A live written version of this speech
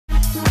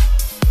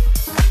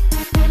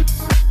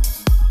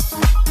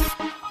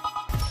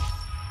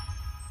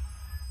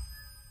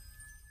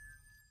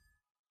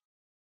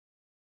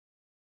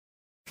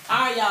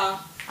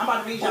I'm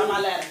about to read y'all my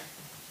letter.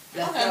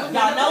 Okay.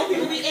 Y'all know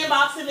people be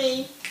inboxing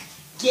me,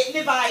 getting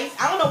advice.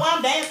 I don't know why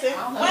I'm dancing.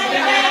 Why am I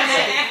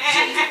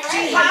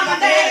dancing? Why am I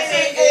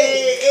dancing?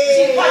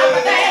 Why am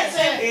I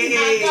dancing?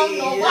 I don't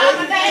know why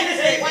I'm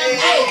dancing. Why am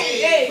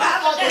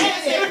I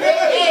dancing?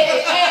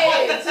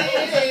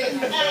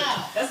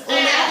 That's cool. I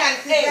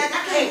gotta sit back. I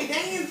can't be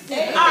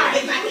dancing. All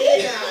right, my head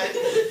done.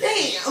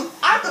 Damn.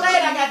 I'm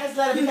glad I got this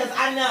letter because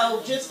I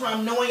know just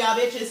from knowing y'all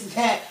bitches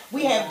that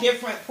we have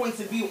different points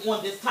of view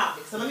on this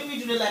topic. So let me read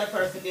you the letter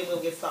first and then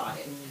we'll get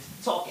started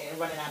talking and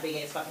running our big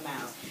ass fucking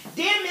mouths.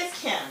 Dear Miss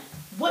Kim,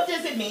 what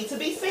does it mean to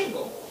be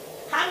single?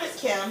 Hi, Miss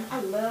Kim. I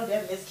love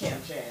that Miss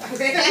Kim chat.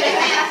 Hey,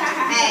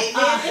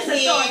 Miss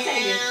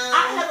Kim.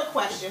 I have a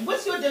question.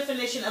 What's your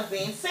definition of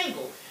being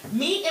single?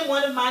 Me and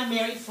one of my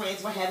married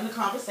friends were having a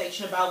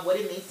conversation about what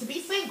it means to be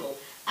single.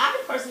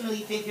 I personally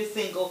think you're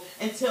single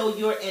until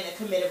you're in a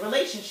committed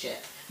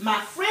relationship. My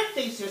friend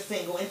thinks you're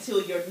single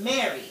until you're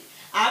married.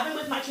 I've been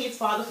with my kid's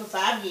father for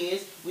 5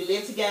 years. We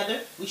live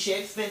together, we share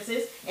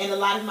expenses, and a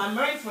lot of my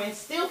married friends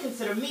still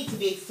consider me to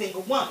be a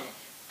single woman.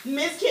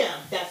 Miss Kim,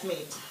 that's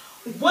me.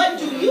 What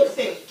do you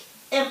think?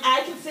 Am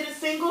I considered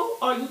single,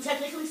 or are you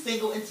technically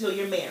single until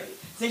you're married?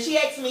 Since she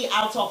asked me,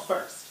 I'll talk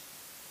first.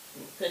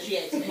 Because she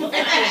asked me.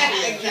 Okay,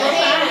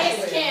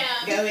 Miss Kim.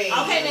 Go ahead.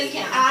 Okay, Miss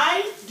Kim.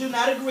 I do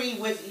not agree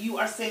with you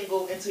are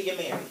single until you're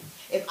married.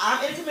 If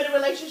I'm in a committed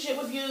relationship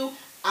with you,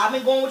 I've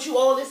been going with you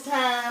all this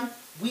time.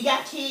 We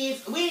got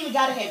kids. We ain't even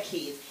got to have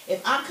kids.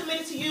 If I'm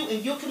committed to you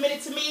and you're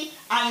committed to me,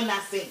 I am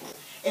not single.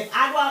 If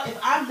I go out, if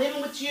I'm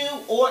living with you,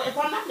 or if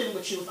I'm not living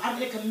with you, if I'm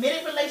in a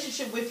committed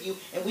relationship with you,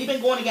 and we've been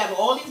going together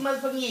all these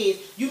motherfucking years,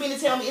 you mean to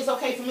tell me it's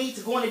okay for me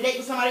to go on a date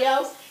with somebody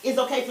else? It's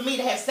okay for me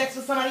to have sex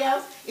with somebody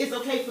else? It's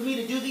okay for me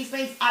to do these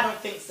things? I don't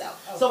think so.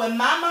 Oh. So in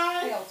my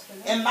mind,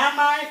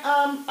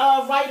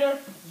 writer,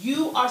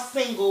 you are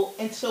single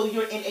until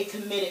you're in a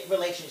committed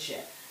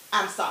relationship.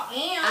 I'm sorry.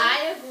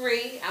 I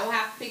agree. I will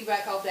have to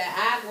piggyback off that.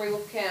 I agree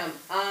with Kim.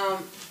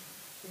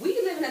 We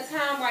live in a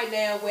time right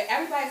now where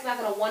everybody's not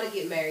going to want to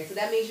get married. So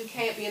that means you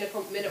can't be in a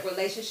committed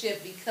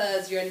relationship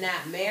because you're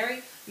not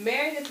married.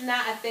 Marriage is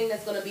not a thing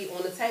that's going to be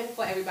on the table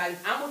for everybody.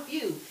 I'm with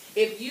you.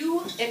 If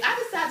I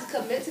decide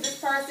to commit to this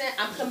person,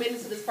 I'm committing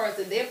to this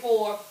person.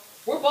 Therefore,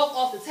 we're both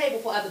off the table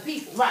for other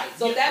people. Right.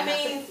 So that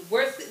means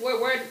we're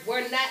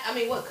not, I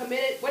mean, we're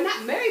committed. We're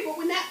not married, but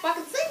we're not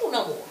fucking single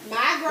no more.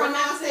 My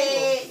grandma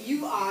said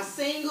you are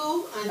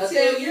single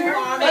until you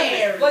are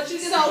married. But you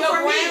just your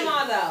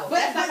grandma though.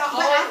 But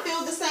I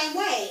feel the same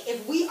way.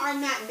 If we are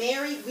not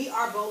married, we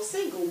are both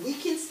single. We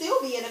can still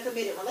be in a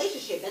committed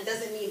relationship. That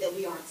doesn't mean that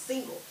we aren't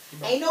single.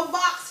 Right. Ain't no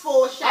box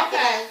for shot.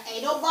 Okay.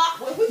 Ain't no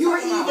box. You're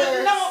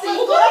either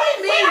single. What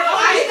do you mean?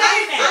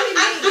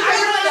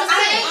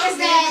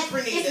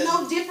 It's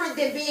no different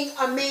than being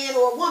a man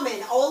or a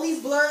woman. All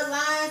these blurred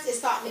lines is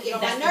starting to get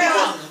on my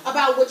nerves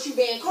about what you're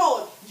being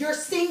called. You're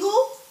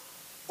single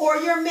or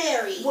you're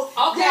married. Well,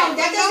 okay. Now,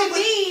 that doesn't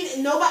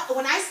mean nobody.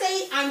 When I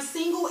say I'm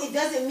single, it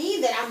doesn't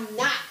mean that I'm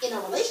not in a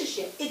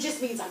relationship. It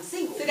just means I'm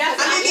single. So that's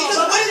because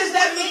what does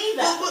that mean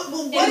though? But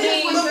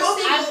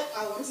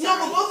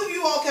both of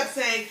you all kept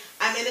saying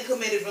I'm in a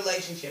committed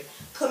relationship.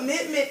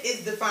 Commitment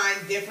is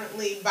defined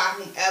differently by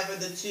whomever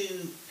the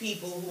two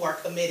people who are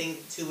committing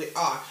to it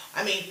are.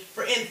 I mean,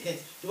 for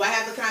instance, do I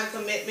have the kind of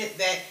commitment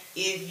that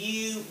if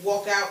you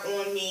walk out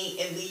on me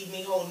and leave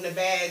me holding a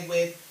bag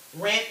with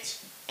rent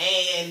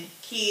and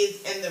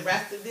kids and the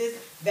rest of this,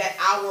 that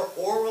our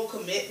oral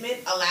commitment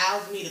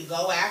allows me to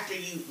go after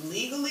you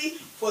legally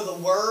for the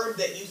word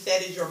that you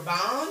said is your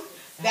bond?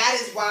 That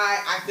is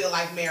why I feel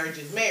like marriage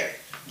is marriage.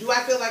 Do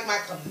I feel like my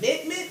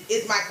commitment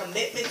is my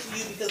commitment to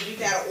you because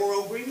we've had an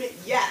oral agreement?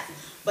 Yes.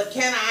 But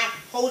can I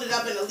hold it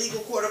up in a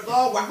legal court of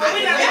law where I can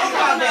make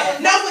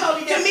you? No, but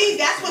to me,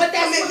 that's what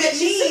commitment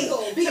means.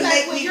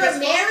 Because when you're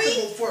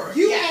married,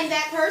 you and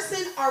that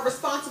person are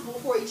responsible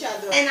for each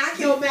other, and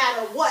no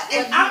matter what.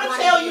 And I'm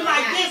gonna tell you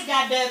like this,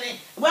 goddammit.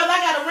 Whether I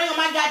got a ring on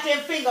my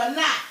goddamn finger or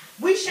not,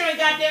 we sharing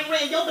goddamn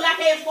ring. Your black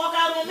ass walk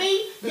out on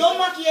me, your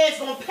monkey ass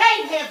gonna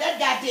pay to have that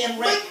goddamn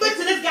ring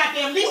until this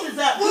goddamn lease is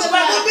up. Whether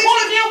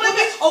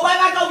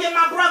I go get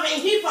my brother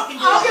and he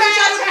fucking do it.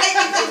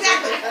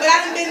 Exactly. But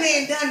I've been there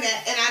and done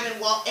that, and I've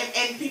been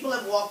and people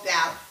have walked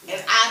out,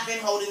 and I've been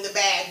holding the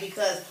bag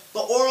because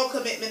the oral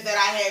commitment that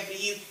I have for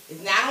you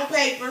is not on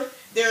paper.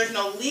 There is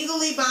no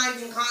legally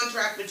binding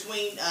contract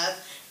between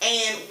us,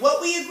 and what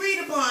we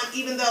agreed upon,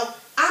 even though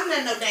I'm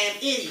not no damn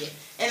idiot.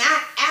 And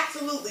I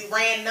absolutely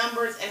ran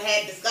numbers and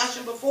had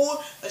discussion before,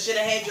 but should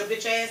have had your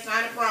bitch ass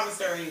sign a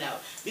promissory note.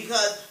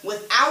 Because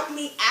without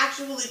me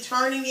actually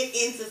turning it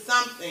into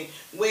something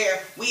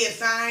where we have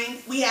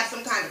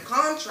some kind of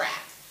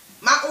contract,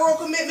 my oral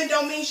commitment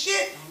don't mean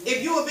shit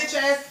if you a bitch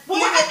ass.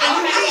 Well, I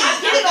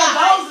get it on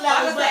those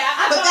levels, but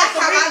that's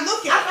how I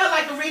look at it. I felt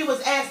like the reader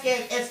was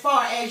asking as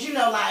far as, you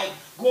know, like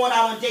going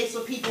out on dates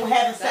with people,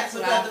 having sex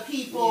with other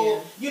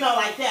people, you know,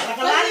 like that. Like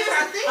a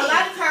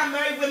lot of times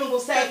married women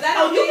will say,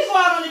 oh, you can go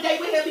out on a date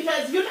with him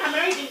because you're not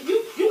married.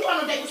 You go out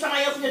on a date with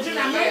somebody else because you're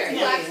not married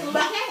to him.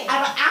 But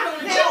I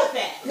don't agree with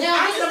that. Now,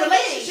 I'm in a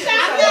relationship.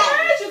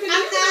 You can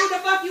do what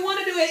the fuck you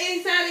want to do.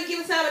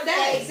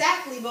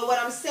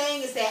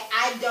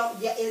 I don't.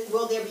 Yeah,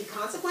 will there be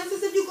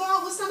consequences if you go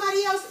out with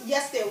somebody else?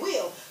 Yes, there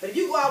will. But if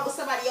you go out with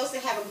somebody else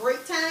and have a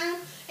great time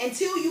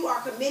until you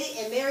are committed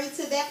and married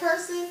to that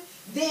person,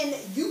 then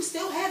you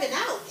still have an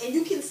out, and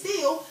you can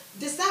still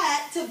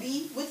decide to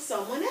be with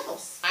someone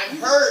else. I'm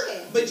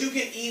hurt, but you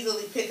can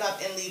easily pick up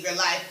and leave your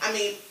life. I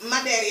mean,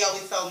 my daddy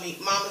always told me,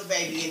 mama's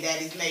baby and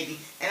daddy's maybe.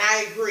 And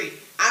I agree.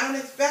 I don't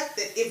expect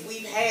that if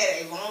we've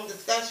had a long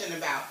discussion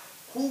about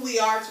who we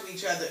are to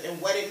each other and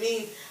what it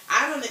means,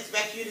 I don't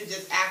expect you to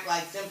just act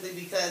like simply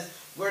because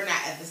we're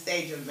not at the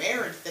stage of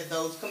marriage that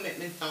those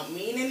commitments don't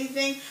mean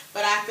anything.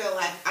 But I feel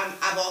like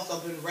I've also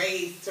been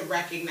raised to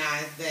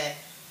recognize that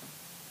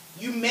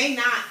you may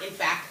not, in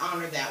fact,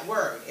 honor that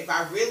word. If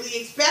I really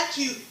expect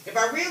you, if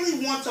I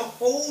really want to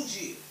hold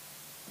you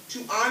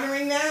to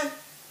honoring that,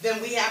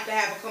 then we have to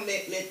have a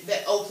commitment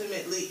that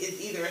ultimately is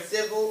either a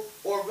civil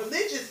or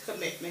religious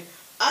commitment.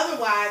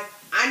 Otherwise,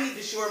 I need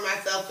to shore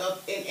myself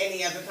up in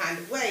any other kind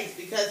of ways,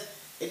 because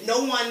if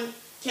no one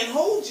can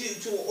hold you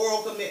to an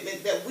oral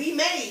commitment that we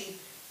made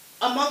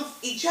amongst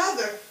each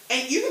other,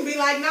 and you can be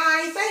like, nah,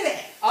 I ain't say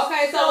that.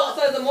 Okay, so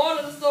the moral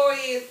of the story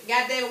is,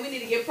 goddamn, we need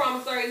to get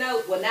promissory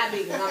note. Well, not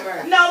me, because I'm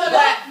married. No,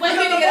 but we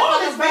need to the get a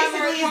moral is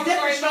promissory basically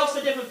different strokes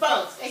for different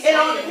folks. It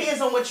all depends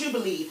on what you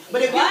believe.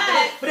 But if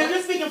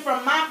you're speaking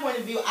from my point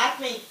of view, I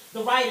think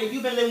the writer,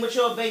 you've been living with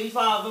your baby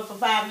father for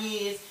 5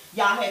 years,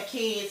 y'all have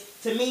kids.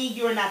 To me,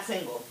 you're not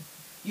single.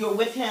 You're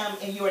with him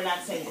and you are not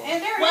single. And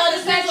there it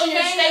depends on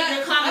your state,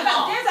 your common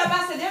law.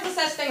 There's a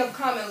such thing of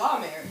common law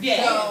marriage.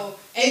 Yeah. So,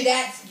 and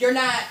that's, you're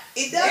not.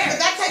 It does, but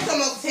that takes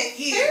almost 10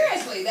 years.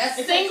 Seriously, that's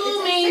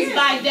Single means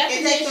by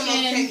It takes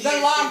almost 10 definition. years. the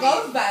law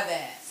goes by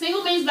that.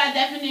 Single means by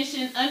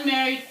definition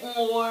unmarried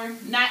or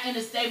not in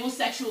a stable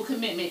sexual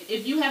commitment.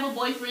 If you have a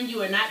boyfriend,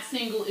 you are not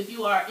single if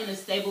you are in a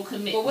stable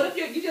commitment. But what if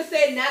you just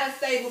said not a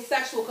stable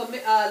sexual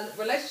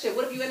relationship?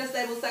 What if you're in a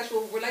stable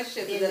sexual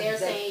relationship? Then they're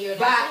saying you're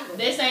not single.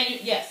 They're saying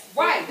yes.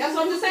 Right. That's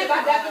what I'm just saying.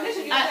 By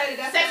definition, you say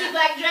that's Sexy not.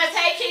 black dress.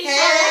 Hey, Keisha.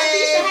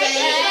 Hey,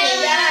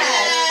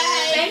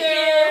 Thank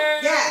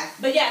you. Yeah.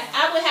 But yes,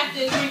 I would have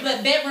to agree.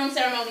 But bedroom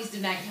ceremonies do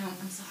not count.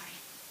 I'm sorry.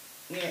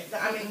 Yeah,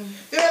 I mean,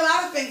 there are a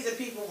lot of things that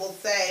people will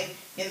say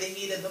in the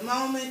heat of the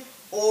moment,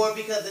 or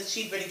because it's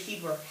cheaper to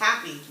keep her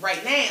happy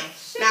right now,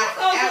 not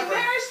forever.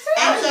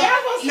 And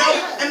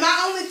and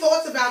my only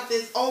thoughts about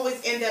this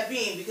always end up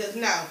being, because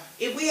no,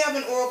 if we have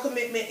an oral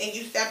commitment and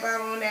you step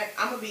out on that,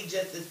 I'm gonna be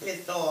just as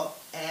pissed off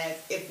as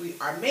if we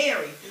are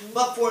married.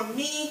 But for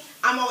me,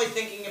 I'm always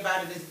thinking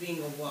about it as being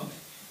a woman.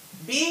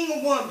 Being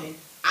a woman,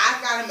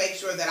 I've got to make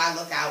sure that I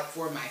look out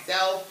for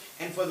myself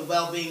and for the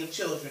well-being of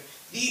children.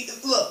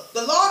 Look,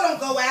 the law don't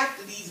go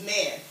after these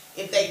men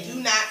if they do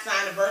not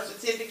sign a birth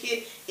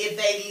certificate, if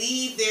they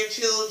leave their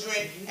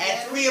children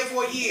at 3 or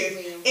 4 years.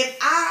 If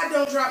I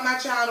don't drop my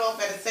child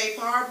off at a safe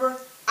harbor,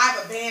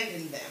 I've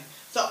abandoned them.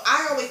 So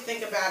I always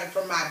think about it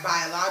from my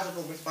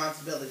biological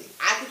responsibility.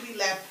 I could be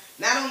left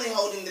not only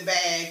holding the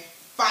bag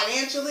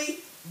financially,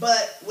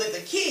 but with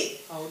a kid.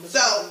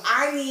 So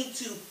I need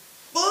to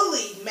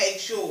fully make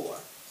sure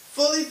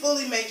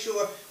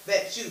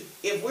that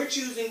if we're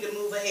choosing to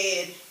move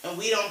ahead and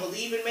we don't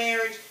believe in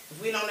marriage, if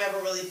we don't ever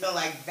really feel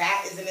like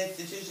that is an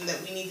institution that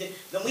we need to,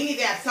 then we need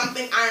to have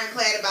something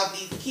ironclad about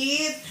these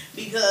kids,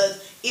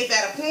 because if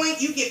at a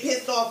point you get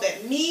pissed off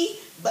at me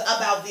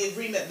about the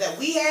agreement that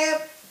we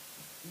have,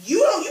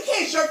 you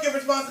can't shirk your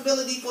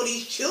responsibility for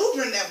these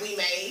children that we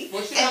made.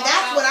 And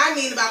that's what I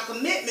mean about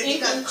commitment,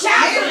 because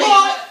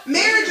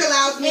marriage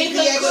allows me to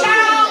be able to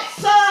child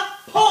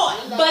support.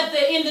 But at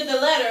the end of the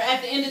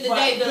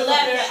day, the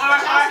letter,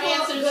 our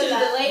answer to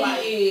the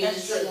lady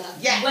is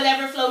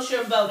whatever floats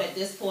your boat at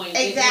this point.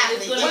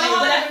 Exactly.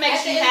 Whatever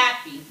makes you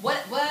happy.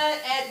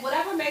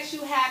 Whatever makes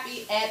you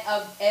happy at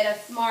a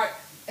smart.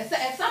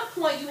 At some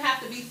point, you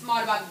have to be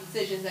smart about the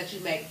decisions that you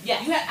make.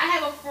 Yes. I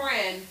have a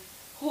friend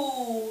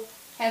who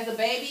has a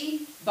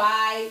baby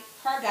by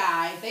her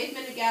guy. They've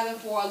been together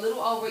for a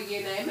little over a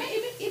year now. It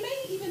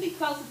may even be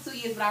close to 2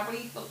 years, but I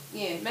really,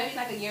 maybe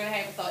like a year and a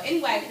half or so.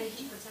 Anyway,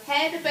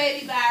 had the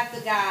baby by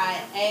the guy,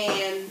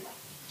 and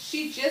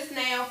she just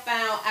now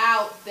found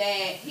out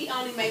that he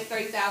only makes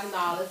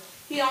 $30,000.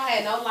 He don't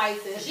have no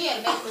license. She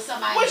had to make for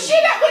somebody.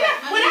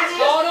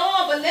 Hold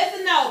on, but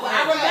listen, no. But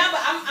I remember,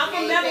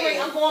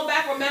 I'm going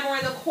back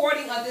remembering the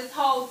courting of this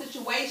whole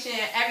situation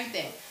and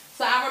everything.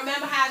 So I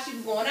remember how she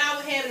was going out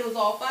with him, and it was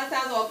all fun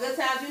times, all good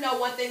times. You know,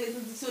 one thing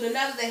leads to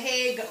another. The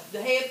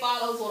head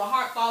follows, or the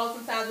heart follows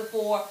sometimes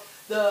before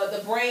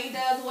the brain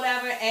does, or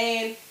whatever.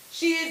 And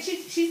she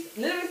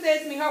literally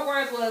said to me, her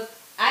words was,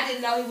 "I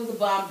didn't know he was a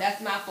bum. That's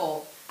my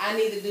fault. I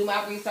need to do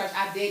my research.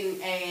 I didn't."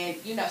 And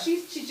you know,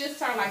 she just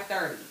turned like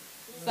 30.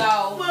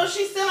 So well,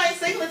 she still ain't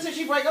single until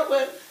she break up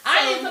with.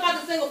 I ain't talking about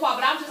the single part,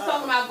 but I'm just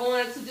talking about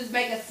going to just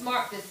make a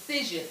smart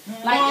decision.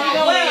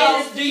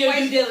 Like do your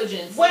due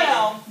diligence.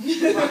 Well, do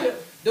your investigation.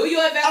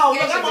 Oh,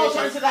 look, I'm all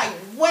trying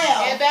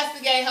to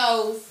investigate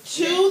hoes.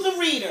 To the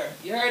reader.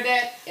 You heard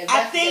that?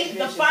 I think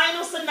the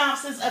final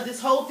synopsis of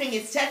this whole thing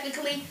is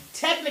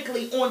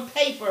technically on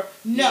paper,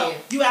 no.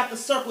 You have to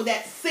circle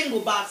that single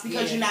box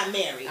because you're not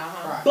married.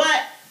 Right.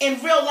 But in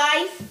real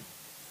life,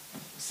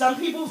 Some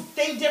people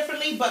think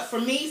differently, but for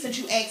me, since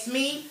you asked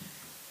me,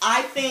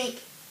 I think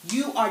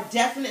you are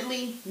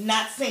definitely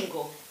not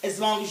single as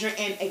long as you're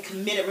in a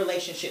committed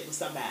relationship with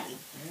somebody.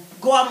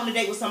 Go out on a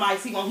date with somebody,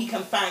 see when he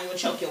come find you and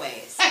choke your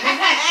ass.